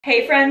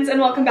Hey friends,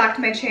 and welcome back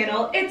to my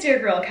channel. It's your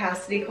girl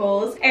Cassidy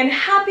Coles, and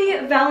happy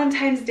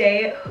Valentine's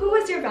Day. Who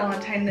was your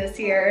Valentine this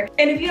year?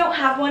 And if you don't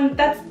have one,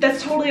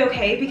 that's totally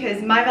okay,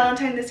 because my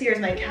Valentine this year is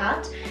my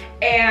cat,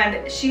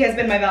 and she has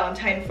been my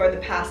Valentine for the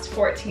past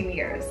 14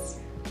 years.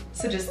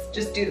 So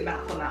just do the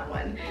math on that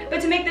one.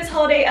 But to make this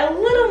holiday a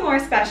little more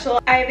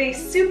special, I have a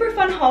super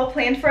fun haul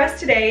planned for us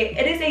today.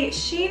 It is a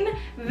SHEIN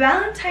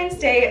Valentine's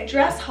Day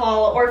dress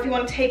haul, or if you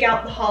want to take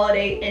out the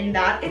holiday in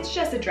that, it's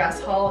just a dress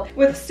haul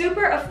with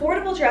super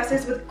affordable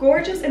dresses with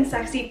gorgeous and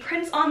sexy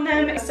prints on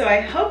them. So I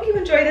hope you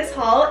enjoy this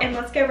haul, and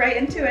let's get right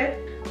into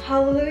it.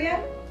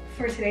 Hallelujah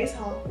for today's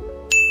haul.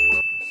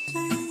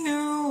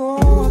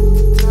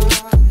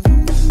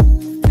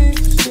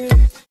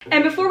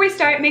 And before we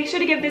start, make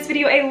sure to give this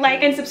video a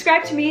like and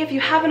subscribe to me if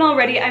you haven't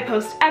already. I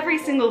post every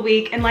single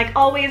week, and like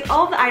always,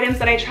 all of the items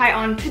that I try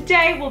on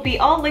today will be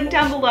all linked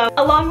down below,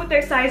 along with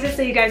their sizes,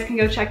 so you guys can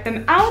go check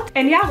them out.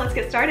 And yeah, let's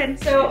get started.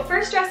 So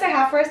first dress I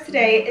have for us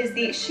today is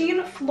the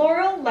SHEIN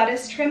Floral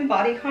Lettuce Trim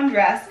Bodycon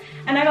dress,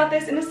 and I got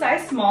this in a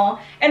size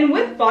small. And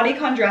with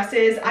bodycon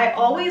dresses, I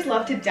always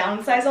love to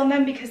downsize on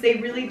them because they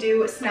really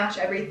do snatch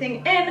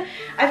everything in.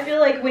 I feel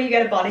like when you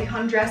get a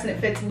bodycon dress and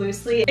it fits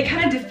loosely, it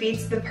kind of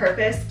defeats the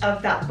purpose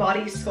of that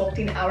body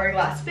sculpting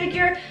hourglass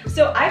figure.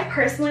 So I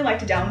personally like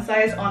to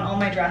downsize on all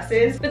my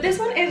dresses, but this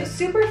one is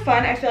super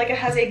fun. I feel like it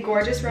has a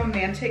gorgeous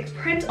romantic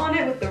print on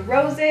it with the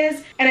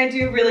roses, and I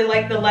do really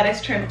like the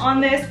lettuce trim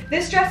on this.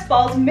 This dress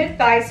falls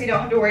mid-thigh, so you don't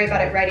have to worry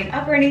about it riding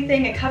up or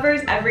anything. It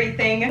covers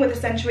everything with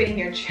accentuating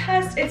your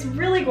chest. It's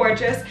really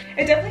gorgeous.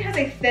 It definitely has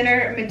a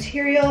thinner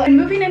material, and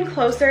moving in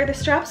closer, the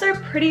straps are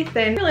pretty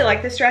thin. I really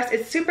like this dress.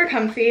 It's super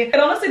comfy. It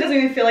honestly doesn't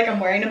even feel like I'm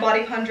wearing a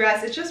bodycon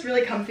dress. It's just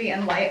really comfy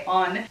and light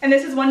on, and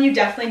this is one you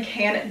definitely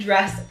can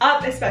dress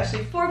up,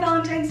 especially for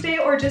Valentine's Day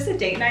or just a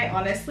date night,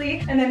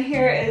 honestly. And then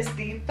here is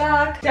the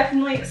back.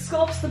 Definitely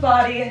sculpts the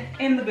body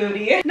and the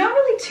booty. Not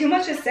really too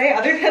much to say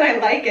other than I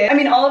like it. I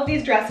mean, all of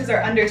these dresses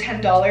are under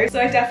 $10, so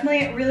I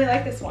definitely really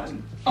like this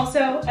one. Also,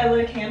 I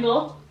lit a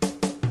candle.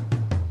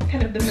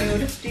 Kind of the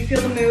mood. Do you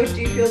feel the mood?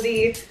 Do you feel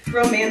the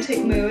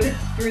romantic mood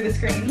through the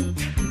screen?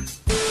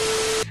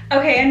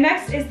 Okay, and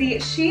next is the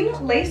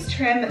SHEIN Lace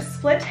Trim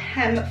Split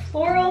Hem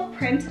Floral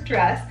Print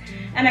Dress,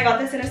 and I got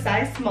this in a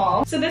size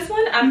small. So this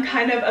one I'm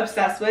kind of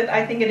obsessed with.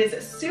 I think it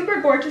is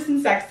super gorgeous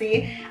and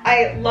sexy.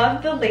 I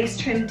love the lace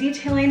trim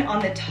detailing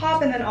on the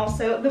top and then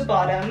also the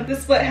bottom. The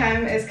split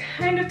hem is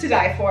kind of to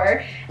die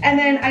for. And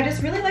then I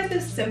just really like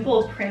this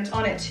simple print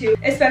on it too,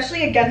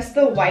 especially against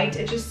the white.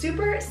 It's just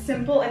super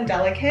simple and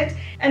delicate.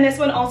 And this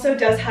one also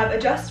does have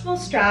adjustable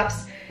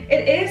straps.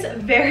 It is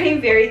very,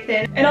 very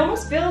thin. It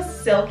almost feels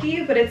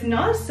silky, but it's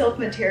not a silk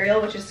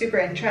material, which is super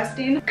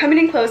interesting. Coming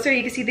in closer,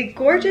 you can see the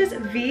gorgeous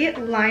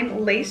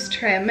V-line lace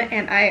trim,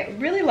 and I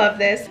really love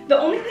this. The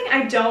only thing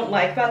I don't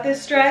like about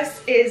this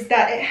dress is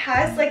that it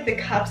has like the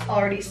cups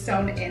already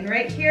sewn in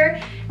right here,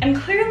 and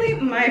clearly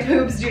my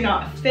boobs do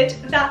not fit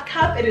that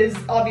cup. It is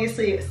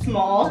obviously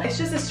small. It's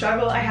just a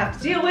struggle I have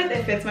to deal with.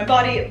 It fits my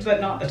body, but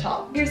not the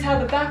top. Here's how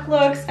the back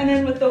looks, and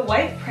then with the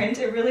white print,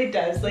 it really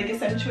does like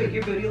accentuate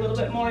your booty a little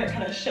bit more. It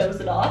kind of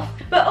shows it off.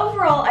 But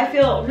overall, I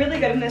feel really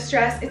good in this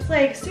dress. It's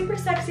like super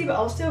sexy, but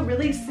also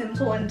really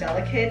simple and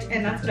delicate,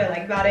 and that's what I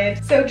like about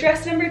it. So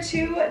dress number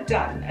 2,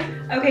 done.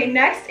 Okay,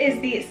 next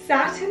is the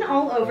satin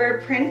all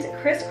over print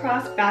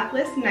crisscross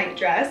backless night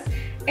dress,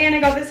 and I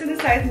got this in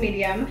the size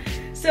medium.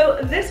 So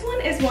this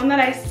one is one that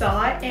I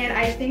saw, and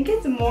I think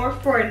it's more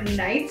for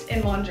night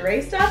and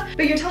lingerie stuff,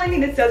 but you're telling me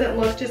this doesn't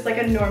look just like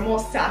a normal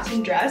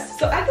satin dress.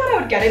 So I thought I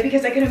would get it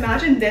because I can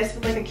imagine this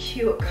with like a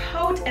cute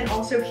coat and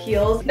also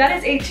heels. That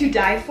is a to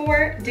die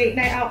for date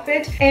night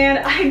outfit, and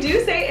I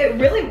do say it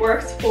really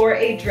works for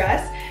a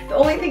dress. The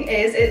only thing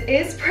is, it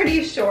is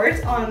pretty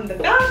short on the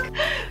back,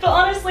 but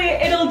honestly,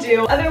 it'll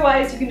do.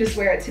 Otherwise, you can just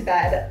wear it to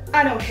bed.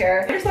 I don't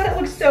care. I just thought it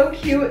looked so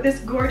cute. This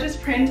gorgeous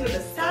print with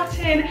a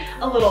satin,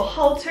 a little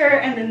halter,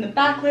 and then the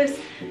backless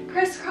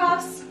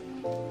crisscross.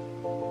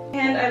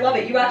 And I love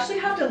it. You actually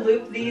have to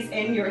loop these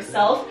in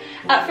yourself.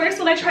 At first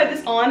when I tried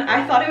this on,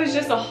 I thought it was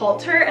just a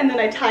halter, and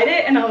then I tied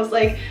it and I was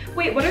like,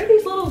 wait, what are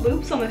these little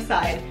loops on the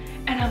side?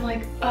 And I'm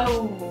like,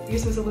 oh, you're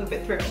supposed to loop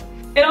it through.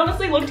 It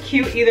honestly looked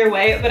cute either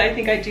way, but I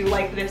think I do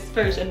like this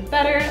version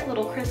better. A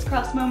little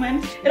crisscross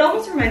moment. It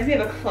almost reminds me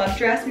of a club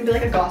dress, maybe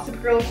like a Gossip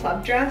Girl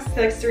club dress. I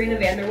feel like Serena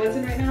van der Wood's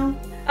in right now.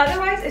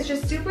 Otherwise, it's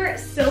just super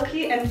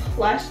silky and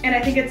plush, and I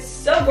think it's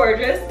so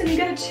gorgeous. And you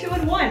get a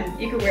 2-in-1.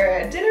 You could wear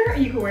it at dinner, or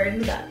you could wear it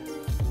in bed.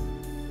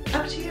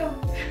 Up to you.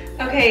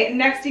 Okay,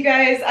 next you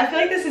guys, I feel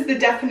like this is the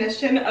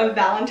definition of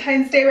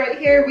Valentine's Day right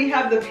here. We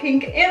have the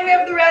pink, and we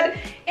have the red,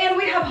 and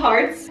we have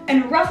hearts,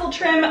 and ruffle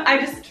trim. I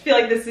just feel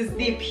like this is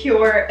the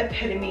pure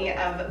epitome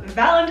of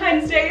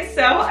Valentine's Day,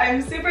 so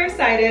I'm super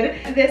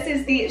excited. This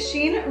is the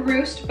SHEIN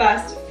Ruched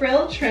Bust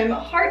Frill Trim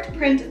Heart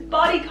Print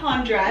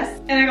Bodycon dress,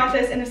 and I got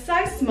this in a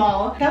size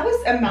small. That was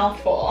a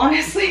mouthful,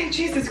 honestly,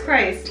 Jesus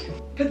Christ.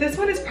 but this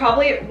one is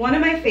probably one of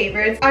my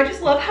favorites. I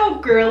just love how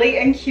girly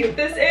and cute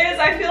this is.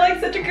 I feel like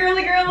such a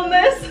girly girl in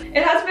this.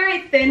 It has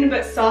very thin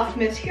but soft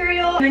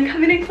material, and then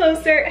coming in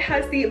closer, it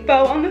has the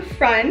bow on the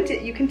front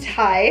you can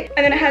tie,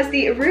 and then it has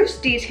the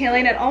ruched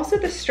detailing and also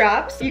the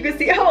straps. You can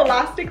see how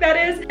elastic that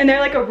is, and they're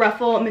like a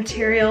ruffle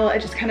material.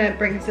 It just kind of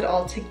brings it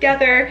all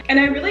together,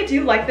 and I really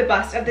do like the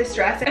bust of this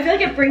dress. I feel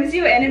like it brings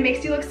you in and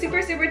makes you look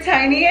super, super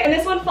tiny, and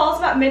this one falls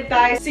about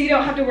mid-thigh, so you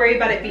don't have to worry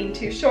about it being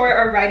too short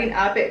or riding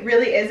up. It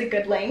really is a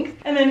good length.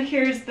 And then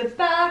here's the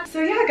back.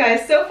 So yeah,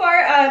 guys, so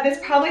far this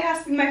probably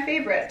has to be my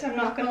favorite. I'm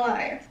not gonna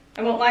lie.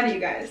 I won't lie to you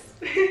guys.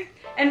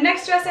 And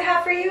next dress I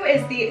have for you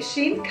is the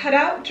SHEIN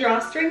cutout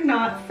drawstring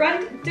knot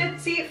front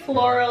ditzy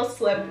floral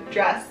slip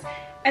dress.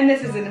 And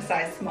this is in a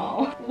size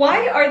small.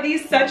 Why are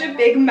these such a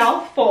big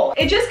mouthful?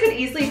 It just could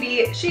easily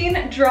be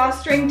SHEIN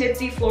drawstring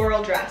ditzy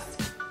floral dress.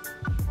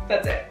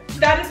 That's it.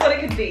 That is what it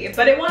could be,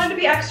 but it wanted to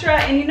be extra,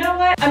 and you know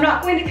what? I'm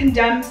not going to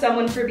condemn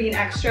someone for being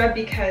extra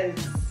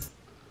because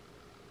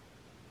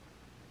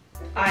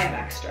I am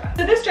extra.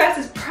 So this dress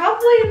is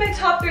probably in my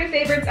top 3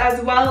 favorites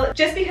as well,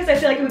 just because I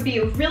feel like it would be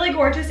really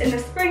gorgeous in the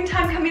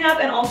springtime coming up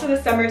and also the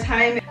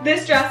summertime.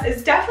 This dress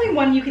is definitely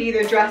one you could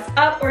either dress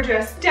up or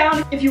dress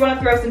down if you want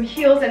to throw some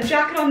heels and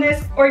jacket on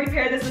this, or you can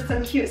pair this with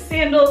some cute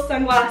sandals,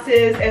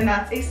 sunglasses, and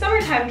that's a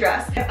summertime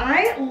dress. And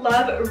I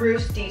love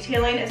ruched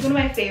detailing. It's one of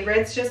my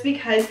favorites just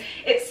because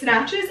it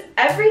snatches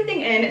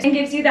everything in and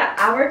gives you that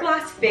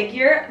hourglass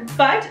figure.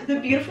 But the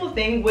beautiful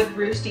thing with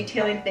ruched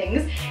detailing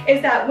things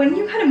is that when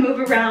you kind of move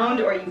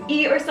around or you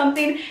eat or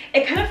something,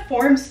 it kind of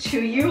forms to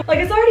you. Like,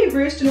 it's already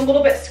ruched and a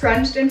little bit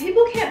scrunched, and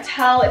people can't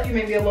tell if you're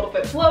maybe a little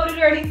bit bloated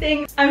or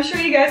anything. I'm sure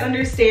you guys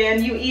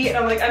understand. You eat and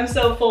I'm like, I'm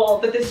so full,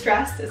 but this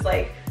dress is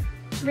like,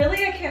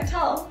 really? I can't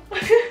tell.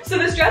 So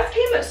this dress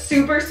came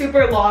super,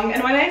 super long,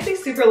 and when I say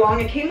super long,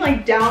 it came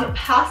like down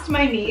past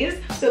my knees.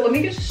 So let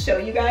me just show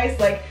you guys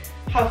like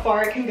how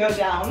far it can go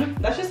down.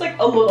 That's just like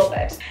a little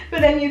bit.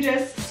 But then you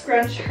just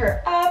scrunch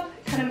her up,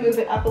 kind of move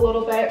it up a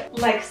little bit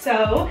like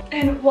so,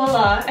 and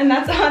voila. And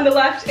that's on the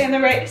left and the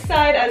right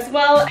side as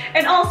well.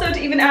 And also, to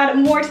even add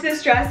more to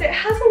this dress, it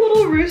has a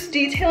little ruched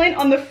detailing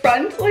on the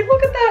front. Like,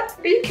 look at that.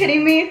 Are you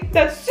kidding me?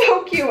 That's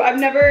so cute. I've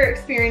never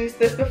experienced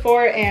this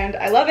before and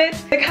I love it.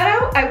 The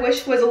cutout I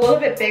wish was a little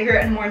bit bigger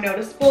and more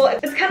noticeable.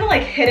 It's kind of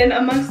like hidden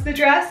amongst the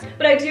dress,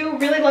 but I do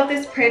really love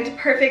this print.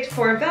 Perfect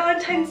for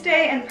Valentine's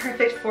Day and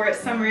perfect for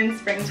summer and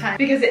springtime,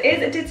 because it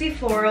is a ditzy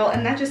floral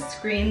and that just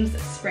screams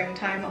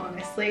springtime,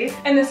 honestly.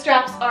 And the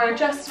straps are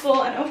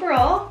adjustable, and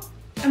overall,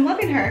 I'm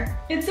loving her.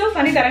 It's so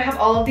funny that I have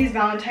all of these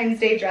Valentine's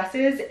Day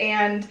dresses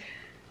and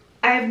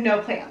I have no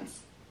plans.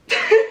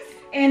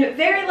 And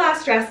very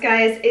last dress,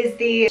 guys, is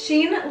the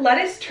SHEIN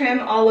lettuce trim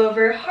all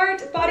over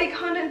heart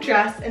bodycon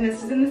dress, and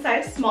this is in the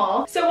size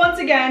small. So once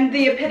again,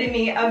 the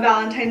epitome of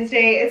Valentine's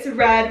Day. It's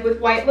red with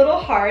white little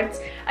hearts.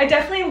 I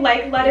definitely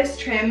like lettuce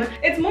trim.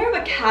 It's more of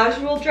a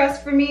casual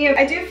dress for me.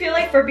 I do feel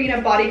like for being a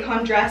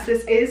bodycon dress,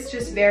 this is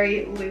just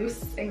very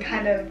loose and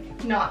kind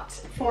of not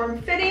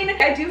form-fitting.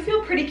 I do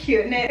feel pretty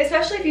cute in it,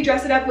 especially if you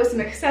dress it up with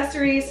some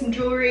accessories, some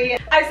jewelry.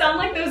 I sound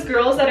like those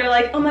girls that are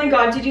like, oh my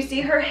god, did you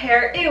see her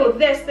hair? Ew,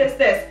 this, this,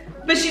 this.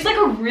 But she's like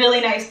a really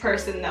nice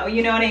person though,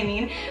 you know what I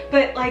mean?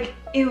 But like,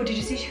 ew, did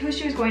you see who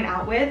she was going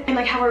out with? And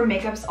like how her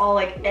makeup's all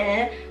like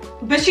eh,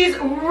 but she's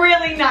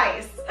really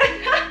nice.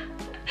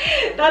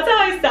 That's how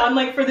I sound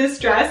like for this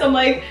dress. I'm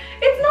like,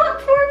 it's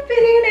not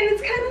form-fitting and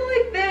it's kind of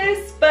like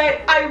this,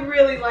 but I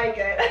really like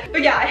it.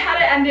 But yeah, I had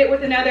to end it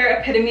with another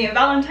epitome of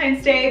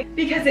Valentine's Day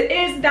because it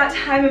is that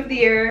time of the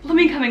year. Let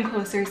me come in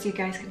closer so you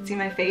guys can see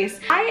my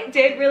face. I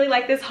did really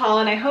like this haul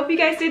and I hope you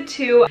guys did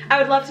too. I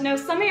would love to know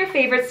some of your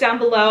favorites down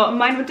below.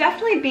 Mine would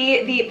definitely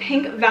be the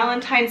pink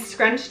Valentine's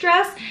scrunch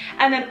dress,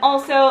 and then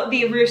also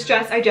the ruched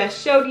dress I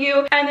just showed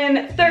you. And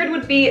then third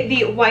would be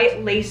the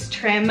white lace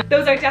trim.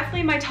 Those are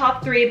definitely my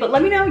top 3, but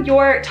let me know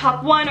your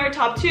top 1 or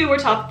top 2 or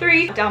top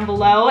 3 down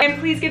below. And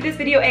please give this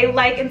video a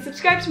like and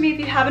subscribe to me if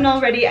you haven't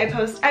already. I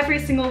post every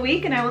single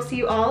week, and I will see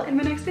you all in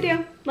my next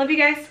video. Love you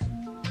guys.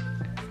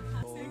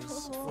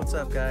 What's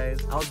up, guys?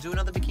 I'll do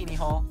another bikini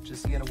haul,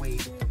 just you gotta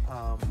wait.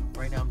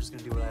 Right now I'm just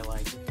gonna do what I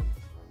like.